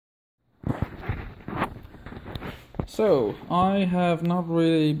So, I have not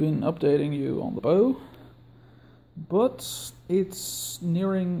really been updating you on the bow, but it's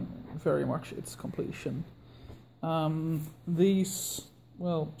nearing very much its completion. These,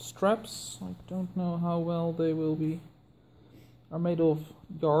 straps, I don't know how well they will be, are made of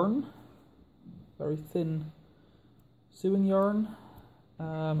yarn, very thin sewing yarn.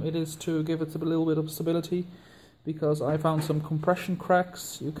 It is to give it a little bit of stability, because I found some compression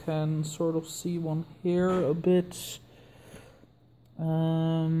cracks. You can sort of see one here a bit.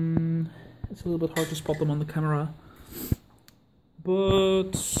 It's a little bit hard to spot them on the camera,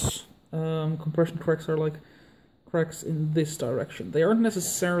 but compression cracks are like cracks in this direction. They aren't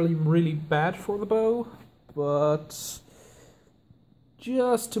necessarily really bad for the bow, but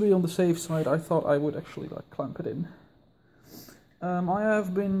just to be on the safe side, I thought I would actually clamp it in. I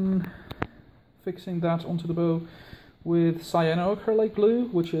have been fixing that onto the bow with cyanoacrylate glue,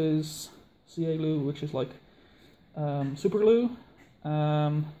 which is CA glue, which is like super glue.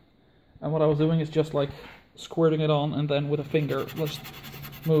 And what I was doing is just squirting it on, and then with a finger just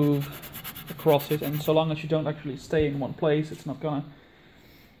move across it, and so long as you don't actually stay in one place, it's not gonna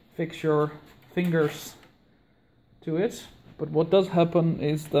fix your fingers to it. But what does happen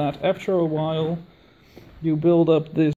is that after a while you build up this